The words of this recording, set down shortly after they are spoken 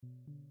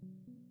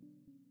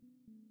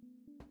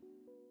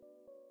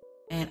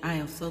And I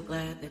am so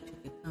glad that you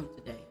could come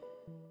today.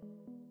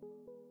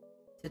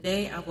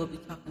 Today I will be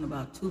talking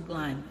about two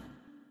blind men.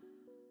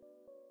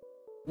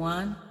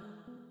 One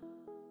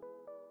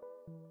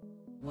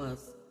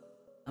was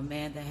a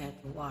man that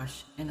had to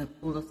wash in a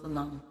pool of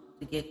Siloam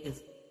to get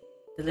his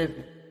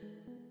deliverance.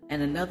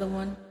 And another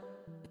one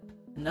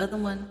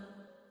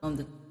from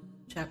the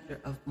chapter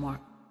of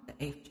Mark, the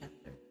 8th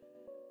chapter,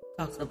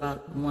 talks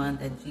about the one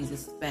that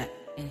Jesus spat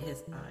in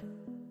his eye.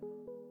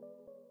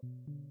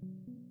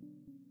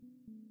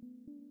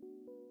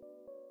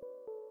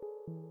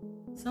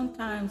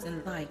 Sometimes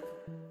in life,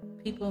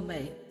 people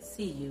may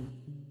see you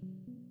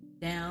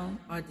down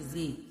or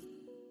diseased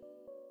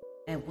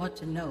and want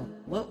to know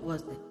what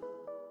was it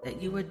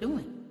that you were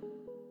doing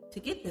to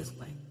get this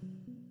way?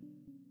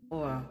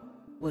 Or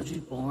was you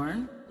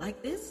born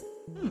like this?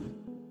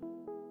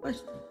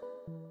 Question.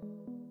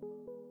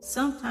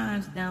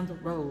 Sometimes down the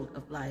road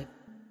of life,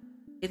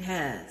 it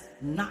has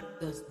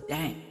knocked us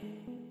down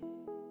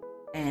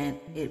and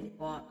it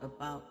brought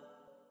about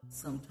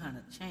some kind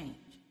of change.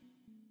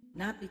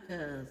 Not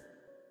because,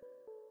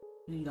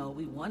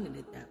 we wanted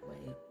it that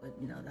way, but,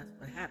 that's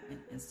what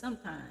happened. And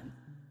sometimes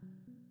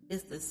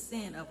it's the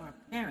sin of our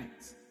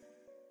parents.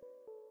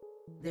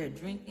 Their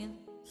drinking,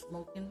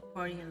 smoking,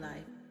 partying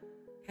life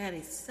had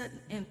a sudden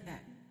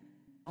impact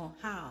on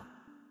how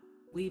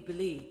we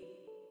believe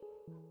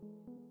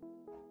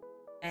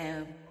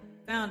and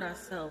found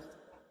ourselves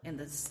in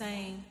the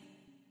same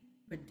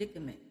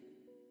predicament.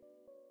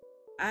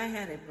 I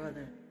had a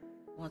brother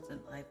once in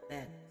life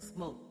that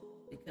smoked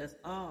because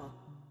all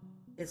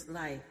his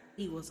life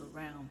he was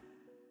around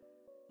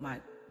my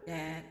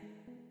dad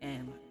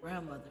and my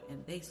grandmother,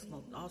 and they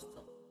smoked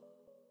also.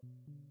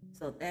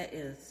 So that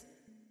is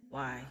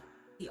why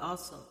he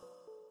also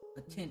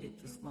attended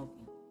to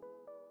smoking.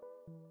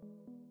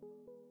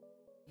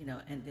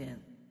 And then,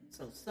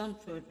 so some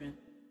children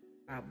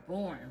are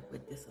born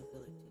with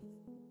disabilities.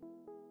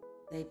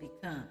 They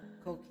become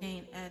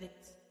cocaine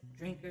addicts,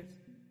 drinkers,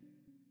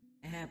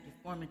 and have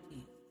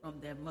deformities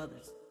from their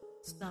mother's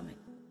stomach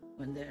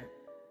when they're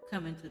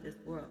coming to this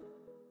world.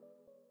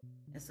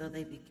 And so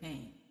they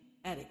became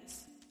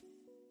addicts.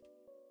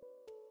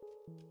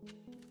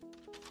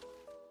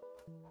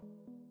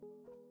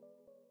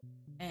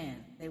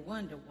 And they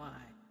wonder why,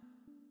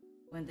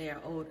 when they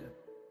are older,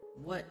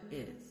 what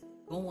is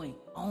going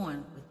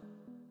on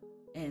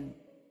in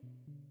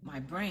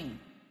my brain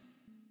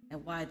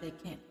and why they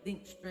can't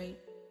think straight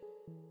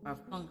or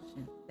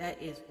function.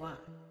 That is why.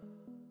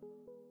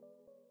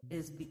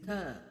 It's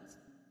because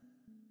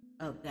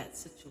of that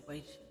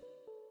situation.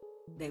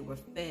 They were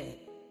fed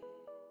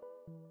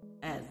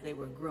as they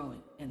were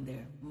growing in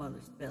their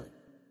mother's belly.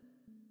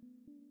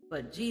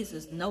 But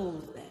Jesus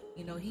knows that.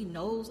 He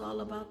knows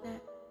all about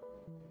that.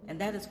 And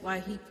that is why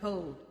he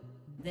told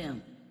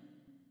them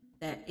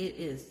that it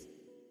is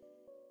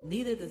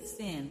neither the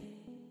sin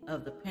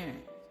of the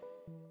parents.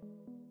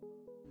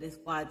 That's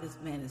why this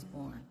man is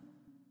born.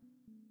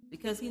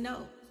 Because he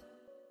knows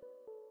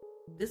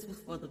this was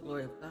for the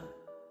glory of God.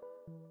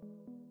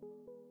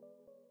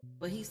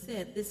 But he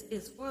said this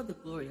is for the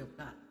glory of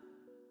God,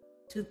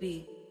 to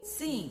be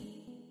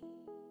seen,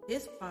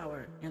 his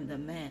power in the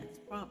man's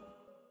problem.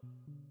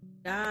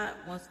 God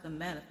wants to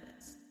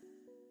manifest,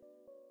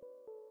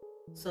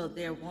 so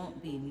there won't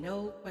be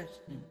no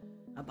question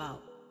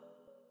about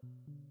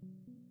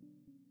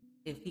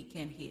if he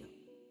can heal,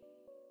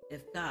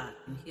 if God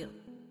can heal.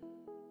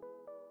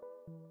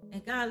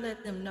 And God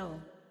let them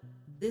know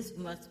this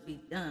must be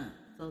done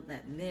so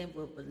that men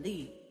will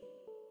believe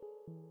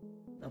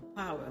the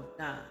power of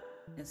God.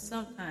 And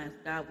sometimes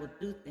God will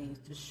do things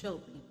to show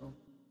people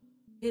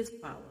his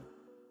power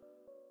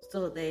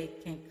so they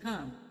can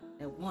come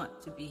and want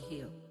to be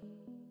healed.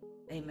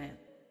 Amen.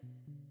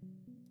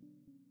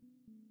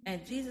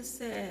 And Jesus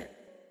said,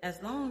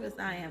 as long as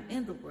I am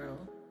in the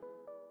world,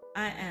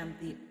 I am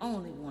the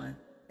only one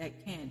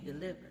that can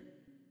deliver.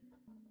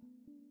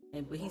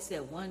 But he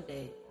said one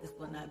day this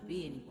will not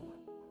be anymore.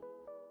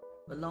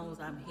 But as long as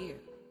I'm here,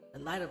 the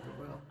light of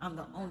the world, I'm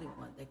the only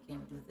one that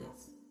can do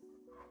this.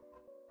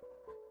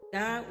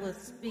 God was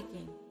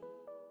speaking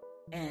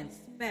and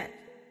spat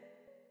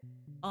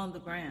on the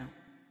ground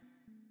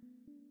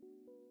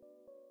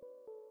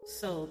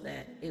so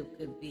that it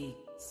could be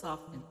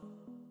softened.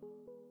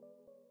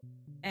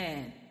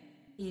 And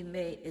he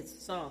made it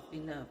soft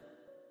enough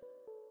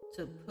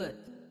to put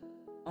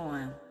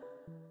on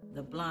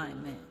the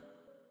blind man.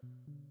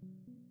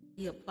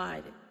 He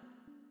applied it.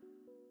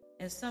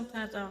 And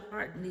sometimes our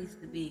heart needs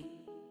to be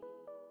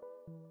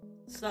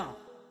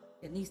soft.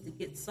 It needs to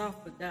get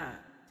soft for God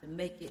to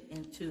make it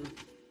into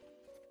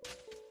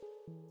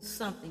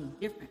something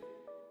different.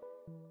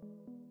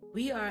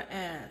 We are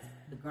as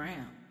the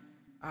ground,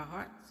 our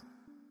hearts,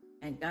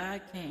 and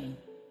God came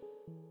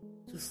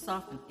to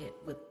soften it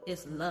with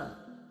his love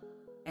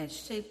and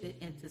shape it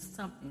into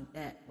something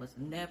that was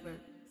never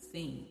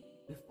seen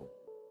before.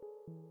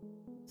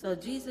 So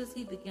Jesus,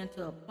 he began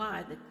to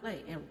apply the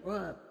clay and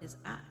rub his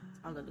eyes.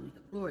 Hallelujah.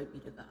 Glory be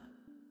to God.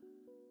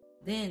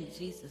 Then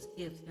Jesus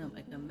gives him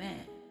a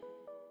command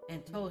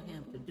and told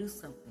him to do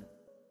something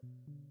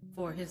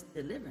for his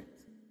deliverance.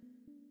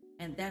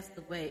 And that's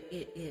the way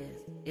it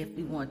is if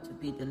we want to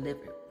be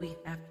delivered. We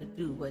have to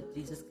do what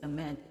Jesus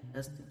commanded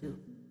us to do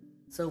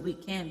so we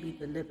can be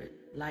delivered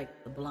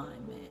like the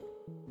blind man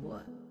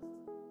was.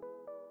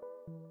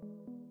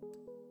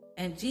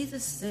 And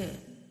Jesus said,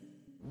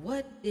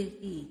 what did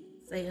he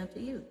say unto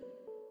you?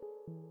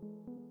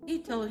 He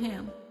told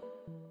him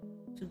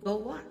to go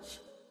wash.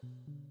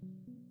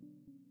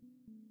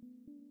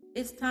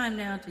 It's time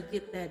now to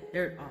get that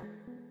dirt off.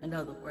 In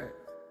other words,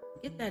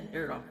 get that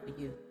dirt off of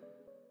you.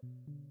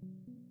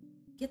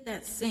 Get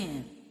that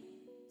sin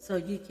so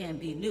you can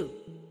be new.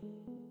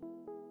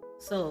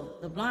 So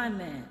the blind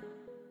man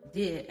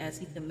did as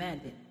he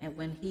commanded, and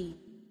when he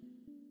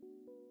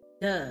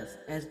does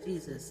as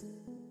Jesus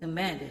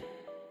commanded,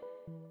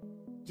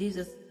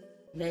 Jesus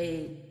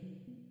laid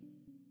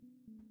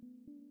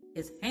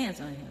his hands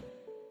on him.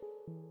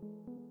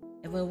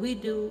 And when we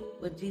do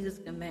what Jesus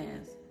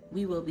commands,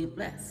 we will be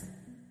blessed.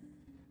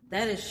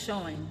 That is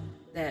showing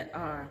that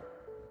our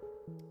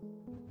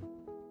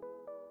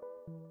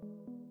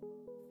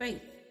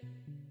faith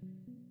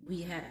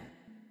we have.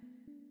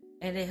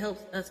 And it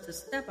helps us to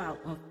step out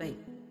on faith.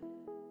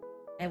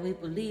 And we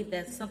believe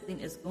that something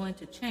is going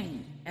to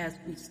change as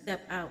we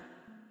step out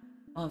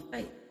on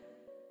faith.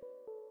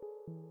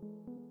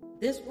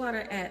 This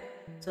water at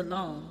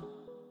Siloam,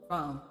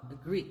 from the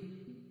Greek,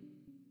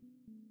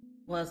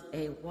 was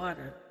a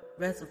water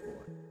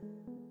reservoir.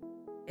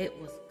 It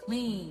was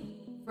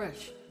clean,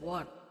 fresh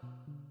water.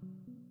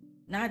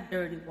 Not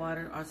dirty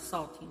water or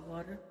salty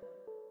water,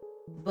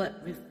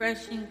 but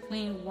refreshing,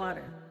 clean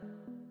water.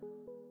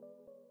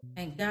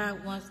 And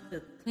God wants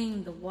to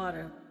clean the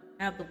water,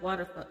 have the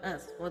water for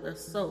us, for the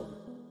soul,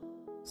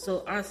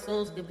 so our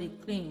souls can be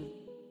clean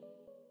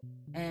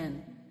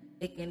and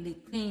it can be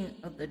clean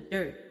of the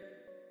dirt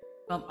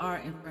from our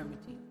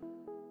infirmity.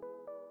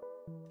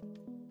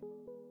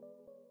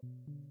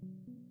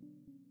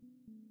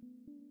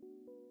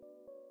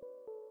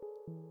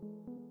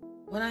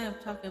 What I am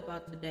talking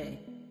about today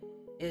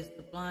is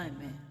the blind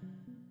man.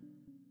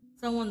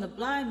 So when the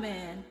blind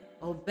man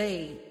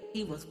obeyed,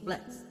 he was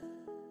blessed.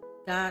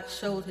 God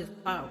showed his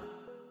power.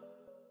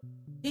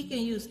 He can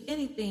use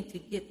anything to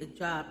get the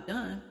job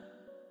done.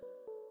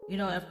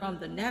 And from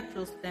the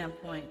natural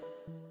standpoint,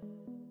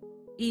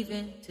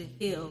 even to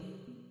heal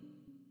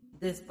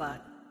this body.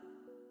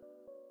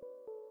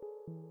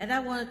 And I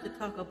wanted to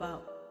talk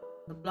about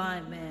the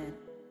blind man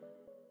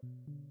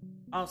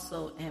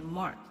also in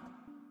Mark,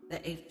 the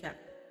 8th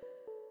chapter.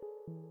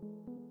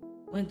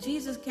 When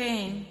Jesus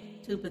came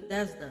to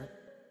Bethesda,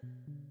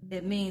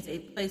 it means a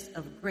place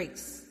of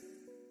grace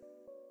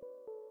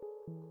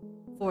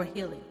for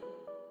healing.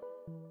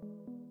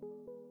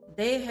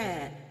 They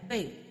had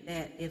faith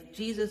that if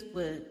Jesus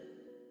would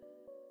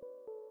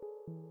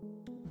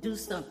do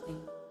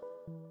something,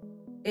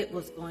 it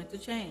was going to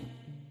change.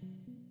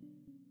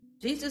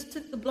 Jesus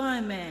took the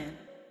blind man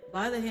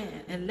by the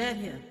hand and led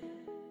him.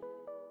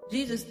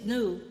 Jesus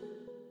knew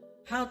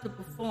how to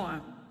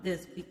perform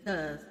this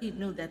because he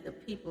knew that the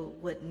people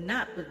would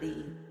not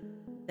believe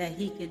that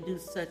he could do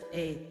such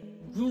a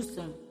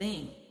gruesome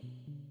thing.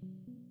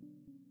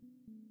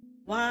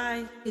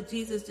 Why could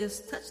Jesus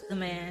just touch the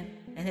man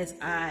and his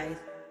eyes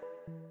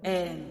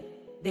and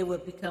they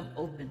would become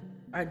open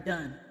or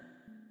done?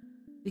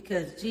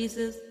 Because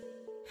Jesus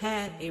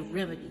had a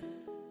remedy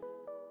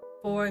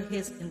for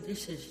his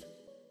condition.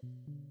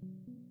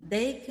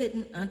 They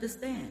couldn't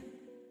understand.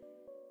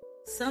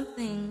 Some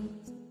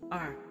things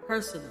are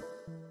personal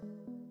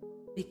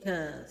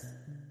because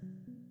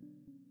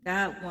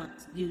God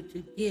wants you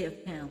to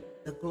give him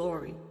the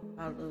glory,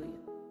 hallelujah,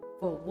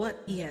 for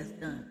what he has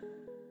done.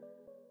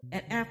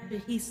 And after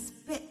he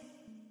spit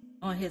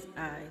on his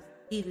eyes,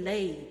 he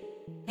laid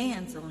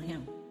hands on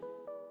him.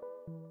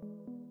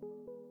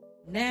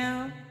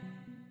 Now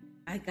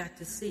I got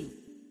to see.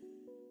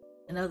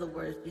 In other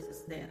words,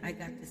 Jesus said, I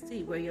got to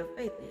see where your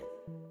faith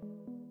is.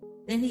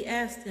 Then he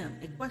asked him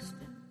a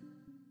question.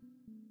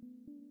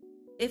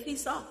 If he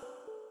saw,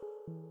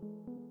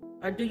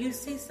 or do you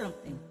see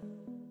something?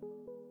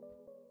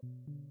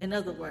 In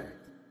other words,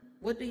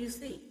 what do you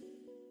see?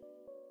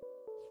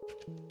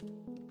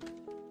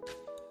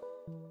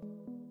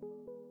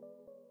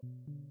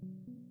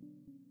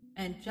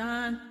 And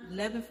John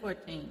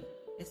 11:14,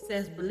 it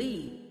says,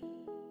 believe,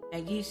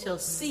 and ye shall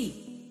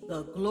see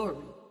the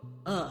glory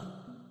of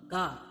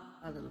God.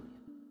 Hallelujah.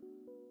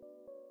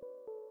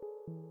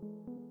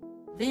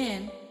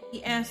 Then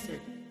he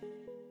answered,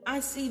 I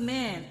see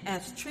man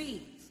as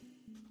trees.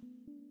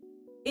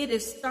 It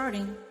is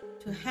starting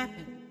to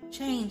happen.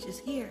 Change is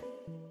here.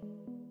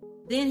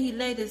 Then he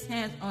laid his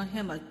hands on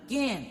him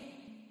again.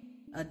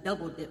 A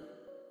double dip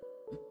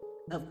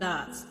of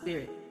God's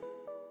Spirit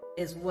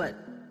is what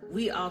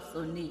we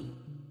also need.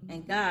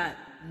 And God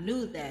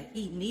knew that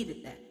he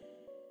needed that.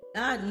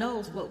 God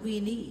knows what we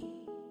need,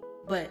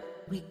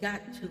 but we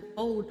got to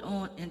hold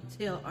on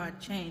until our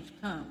change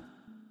comes.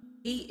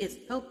 He is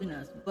helping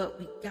us, but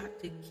we got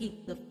to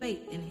keep the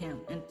faith in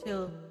him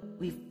until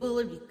we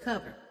fully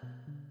recover.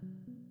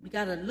 We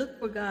got to look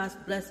for God's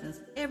blessings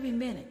every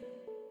minute.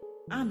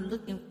 I'm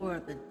looking for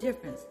the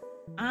difference.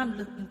 I'm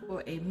looking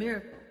for a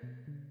miracle.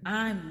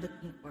 I'm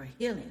looking for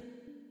healing.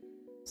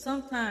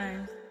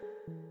 Sometimes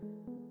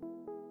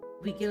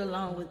we get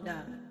along with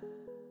God.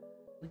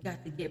 We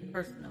got to get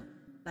personal,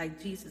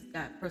 like Jesus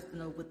got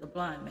personal with the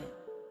blind man.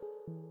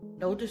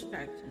 No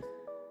distractions.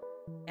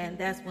 And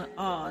that's when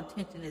all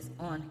attention is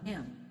on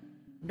him.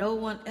 No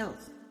one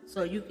else.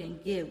 So you can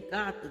give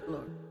God the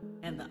glory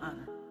and the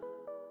honor.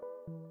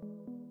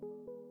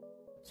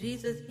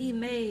 Jesus, he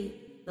made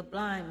the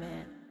blind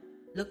man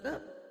look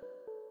up.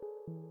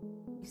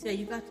 He said,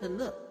 you got to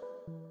look.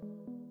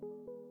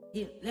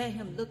 He let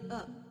him look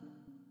up.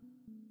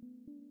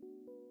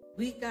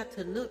 We got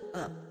to look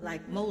up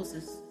like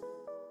Moses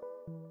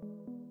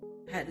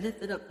had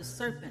lifted up the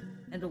serpent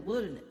in the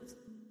wilderness.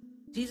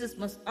 Jesus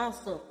must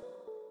also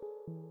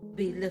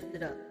be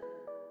lifted up.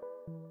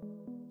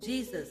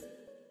 Jesus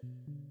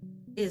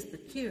is the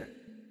cure.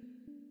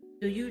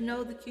 Do you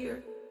know the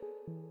cure?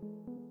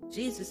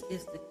 Jesus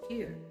is the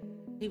cure.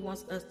 He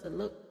wants us to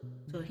look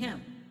to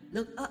him,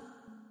 look up,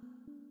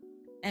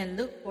 and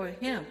look for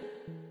him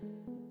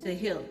to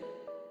heal.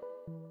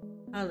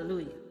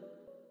 Hallelujah.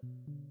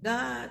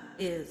 God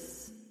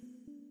is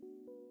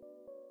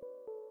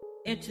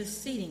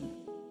interceding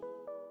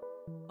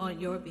on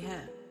your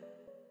behalf.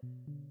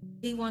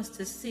 He wants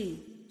to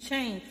see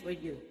change for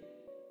you.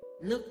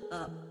 Look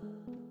up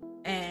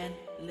and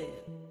live.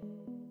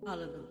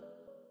 Hallelujah.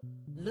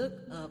 Look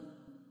up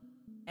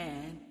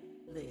and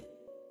live.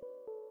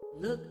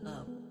 Look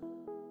up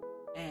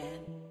and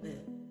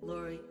live.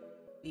 Glory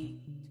be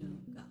to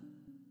God.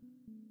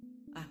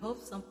 I hope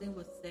something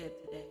was said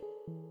today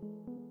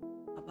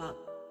about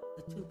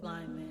the two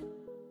blind men.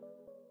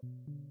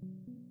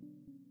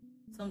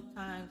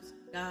 Sometimes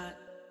God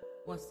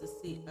wants to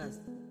see us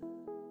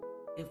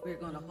if we're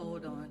going to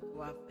hold on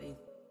to our faith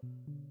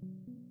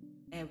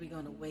and we're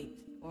going to wait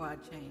for our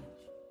change.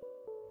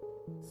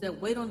 It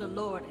said, wait on the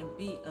Lord and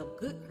be of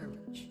good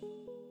courage,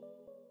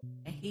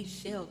 and he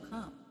shall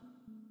come,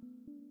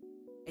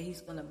 and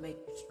he's going to make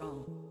you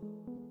strong.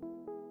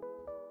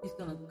 He's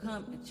going to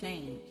come and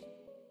change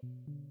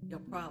your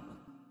problem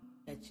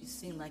that you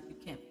seem like you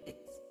can't fix.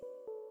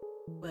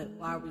 But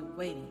while we're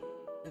waiting,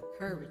 the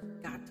courage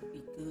got to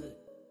be good.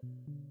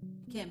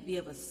 You can't be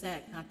of a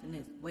sad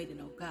countenance waiting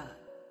on God.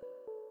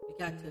 You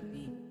got to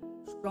be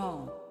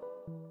strong.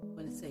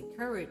 When it say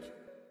courage,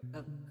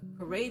 a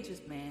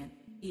courageous man,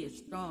 he is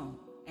strong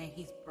and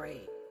he's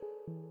brave.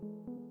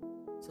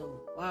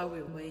 So while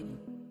we're waiting,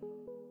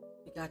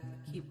 we got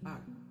to keep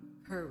our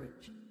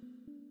courage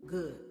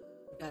good.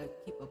 We got to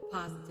keep a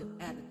positive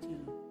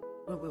attitude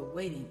when we're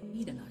waiting,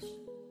 leading us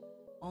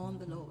on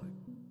the Lord.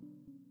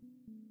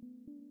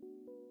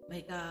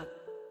 May God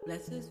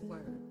bless his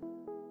word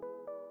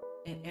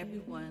and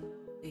everyone,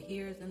 the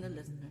hearers and the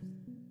listeners.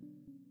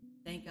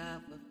 Thank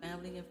God for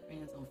family and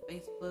friends on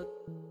Facebook.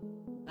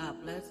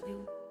 God bless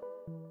you.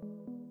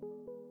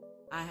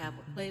 I have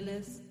a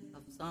playlist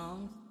of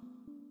songs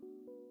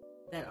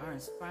that are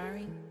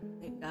inspiring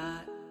that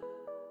God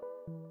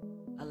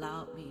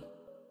allowed me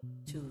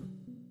to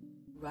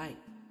write.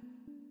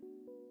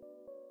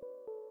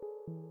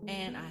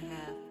 And I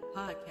have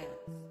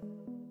podcasts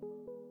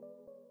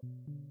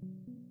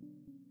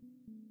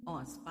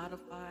on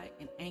Spotify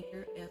and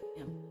Anchor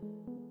FM.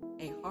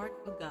 A Heart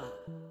for God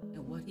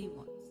and What He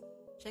Wants.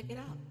 Check it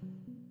out.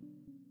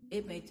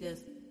 It may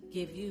just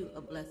give you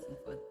a blessing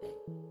for the day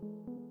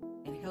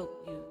and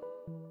help you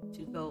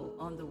to go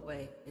on the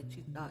way that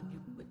you thought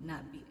you would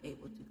not be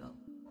able to go.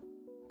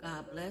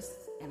 God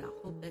bless, and I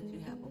hope that you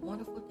have a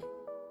wonderful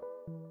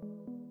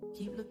day.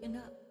 Keep looking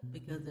up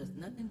because there's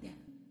nothing down.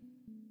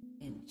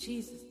 In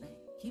Jesus' name,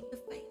 keep the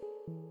faith,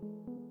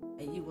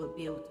 and you will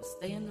be able to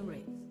stay in the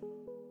race.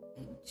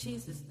 In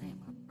Jesus' name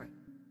I pray.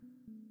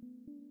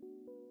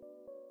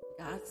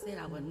 God said,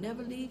 I will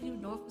never leave you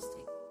nor forsake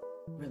you.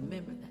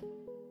 Remember that.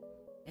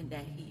 And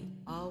that He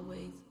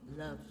always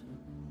loves you.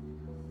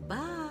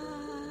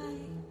 Bye.